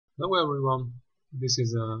Hello everyone, this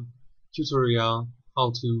is a tutorial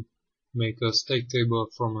how to make a state table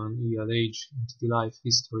from an ELH entity life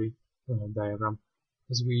history diagram.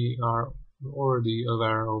 As we are already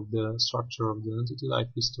aware of the structure of the entity life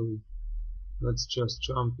history, let's just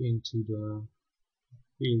jump into the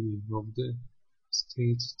viewing of the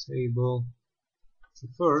state table. So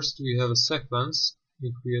first we have a sequence.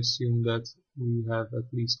 If we assume that we have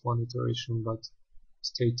at least one iteration, but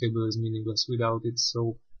state table is meaningless without it,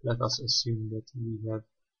 so let us assume that we have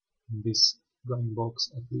in this blank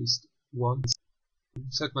box at least one.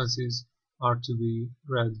 Sequences are to be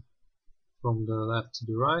read from the left to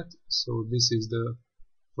the right, so this is the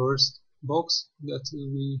first box that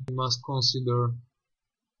we must consider,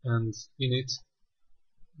 and in it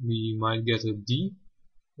we might get a D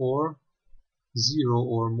or 0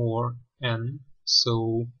 or more N,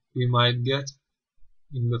 so we might get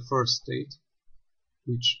in the first state,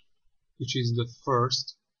 which is the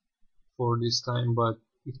first for this time, but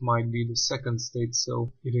it might be the second state,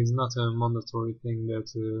 so it is not a mandatory thing that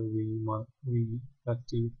we have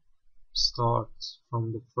to start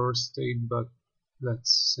from the first state, but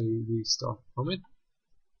let's say we start from it.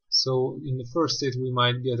 So in the first state we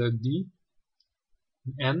might get a D,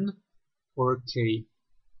 an N, or a K.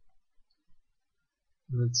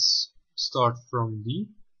 Let's start from D.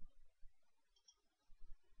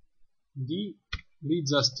 D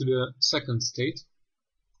leads us to the second state,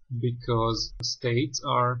 because states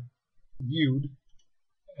are viewed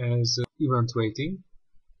as event waiting.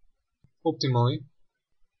 Optimally,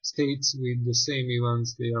 states with the same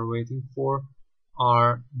events they are waiting for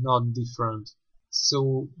are not different.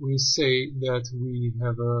 So we say that we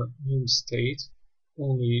have a new state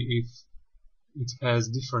only if it has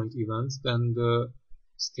different events than the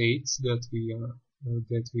states that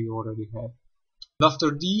we already have.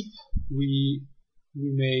 After D, we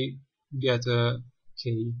may get a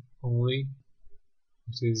K only.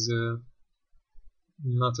 It is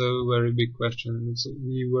not a very big question. So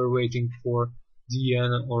we were waiting for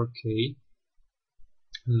DN or K.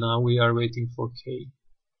 Now we are waiting for K.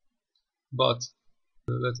 But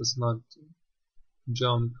let us not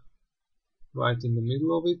jump right in the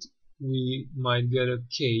middle of it. We might get a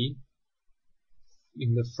K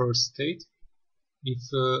in the first state if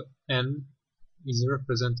N is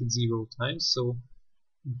represented 0 times. So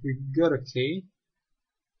if we got a K,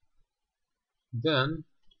 then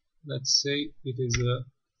let's say it is a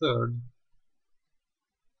third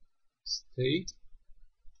state.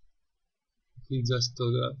 It leads us to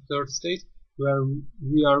the third state, where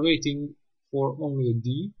we are waiting for only a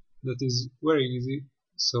D. That is very easy,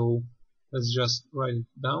 so let's just write it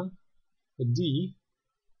down. A D,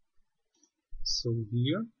 so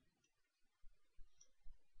here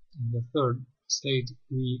in the third state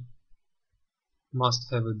we must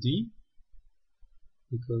have a D,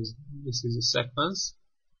 because this is a sequence.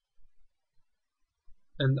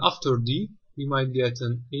 And after D we might get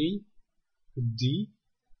an A, a D,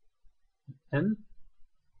 an N,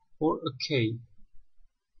 or a K,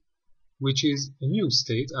 which is a new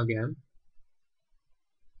state again,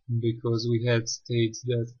 because we had states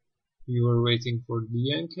that we were waiting for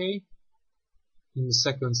D and K. In the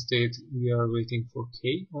second state we are waiting for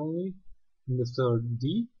K only, in the third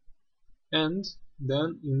D, and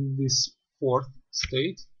then in this fourth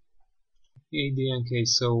state A, D and K,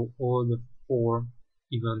 so all the 4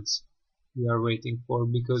 events we are waiting for,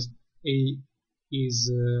 because A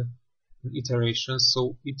is an iteration,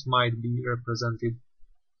 so it might be represented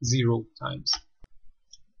 0 times.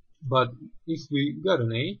 But if we got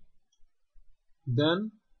an A,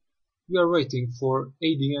 then we are waiting for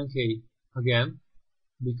A, D and K again,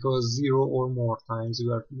 because 0 or more times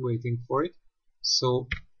we are waiting for it, so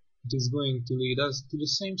it is going to lead us to the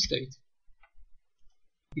same state.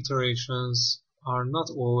 Iterations are not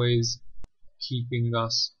always keeping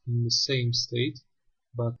us in the same state,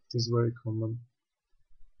 but it is very common.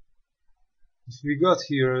 If we got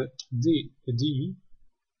here a D,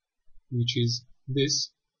 which is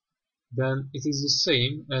this, then it is the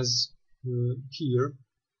same as here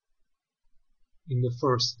in the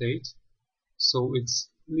first state, so it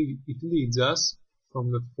leads us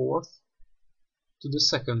from the fourth to the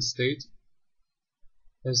second state,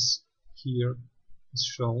 as here is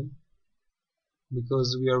shown,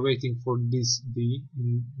 because we are waiting for this D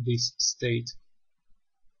in this state.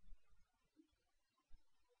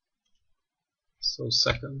 So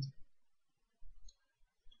second.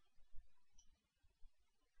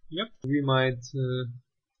 Yep, we might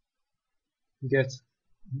get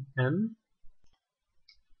N.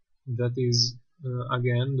 That is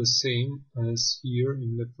again the same as here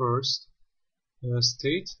in the first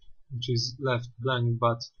state, which is left blank,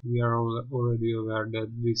 but we are already aware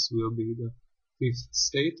that this will be the fifth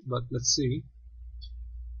state. But let's see.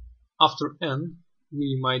 After n,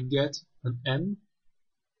 we might get an n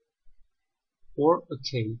or a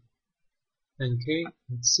k. And k,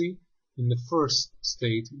 let's see. In the first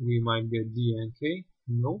state, we might get d and k.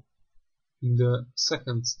 No. In the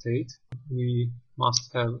second state, we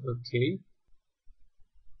must have a k,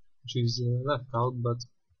 which is left out, but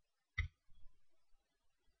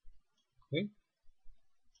okay,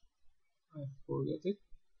 I forget it.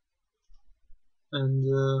 And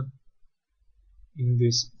in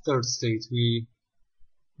this third state, we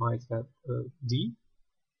might have d.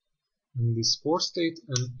 In this fourth state,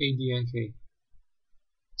 an ad and k.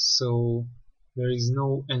 So there is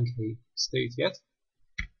no nk state yet.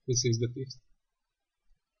 This is the fifth.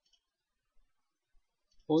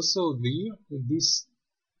 Also at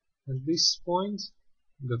this point,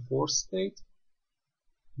 the fourth state,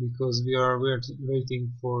 because we are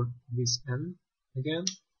waiting for this n again,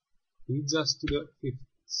 leads us to the fifth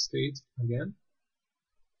state again.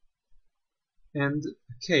 And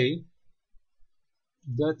k,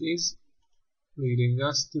 that is leading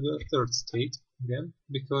us to the third state again,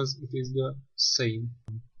 because it is the same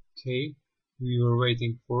k we were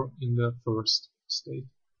waiting for in the first state,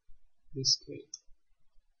 this k.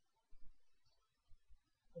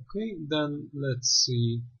 Okay, then let's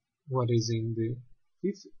see what is in the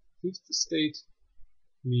fifth state.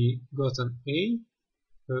 We got an a,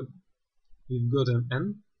 we've got an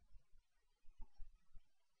n.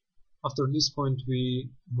 After this point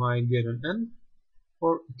we might get an n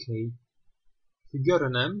or a k. If we got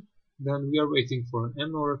an n, then we are waiting for an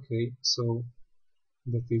n or a k, so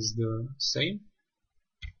that is the same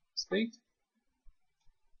state.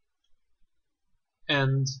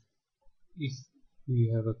 And if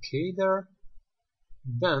we have a k there,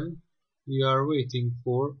 then we are waiting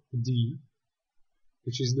for d,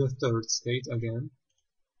 which is the third state again.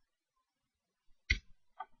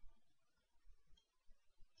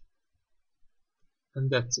 And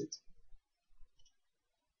that's it.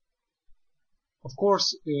 Of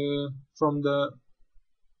course, from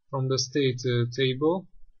the state table,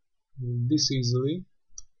 this easily,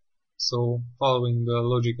 so following the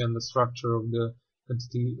logic and the structure of the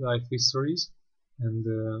entity life histories and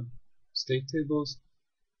the state tables,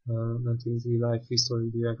 entity life history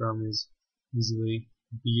diagram is easily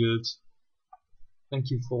built. Thank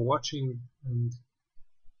you for watching, and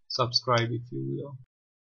subscribe if you will.